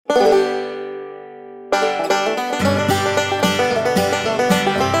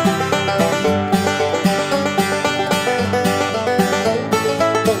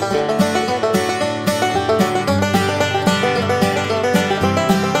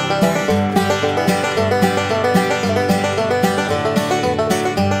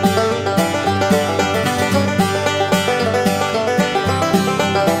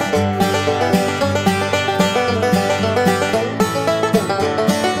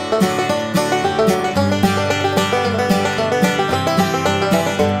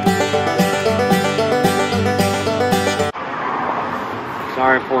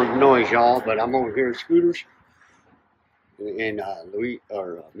y'all, but I'm over here in Scooters in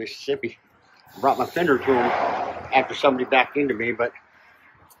Mississippi. I brought my Fender to him after somebody backed into me, but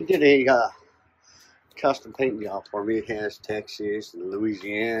he did a custom paint job for me. It has Texas,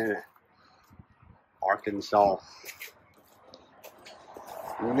 Louisiana, Arkansas,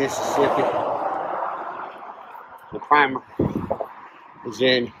 Mississippi. The primer is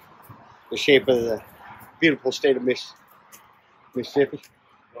in the shape of the beautiful state of Mississippi,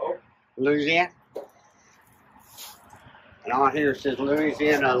 Louisiana. And on here it says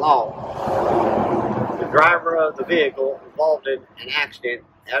Louisiana law. The driver of the vehicle involved in an accident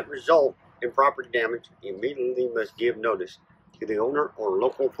that result in property damage immediately must give notice to the owner or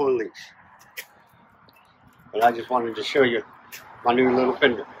local police. But I just wanted to show you my new little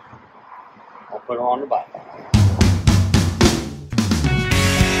Fender. I'll put her on the bike.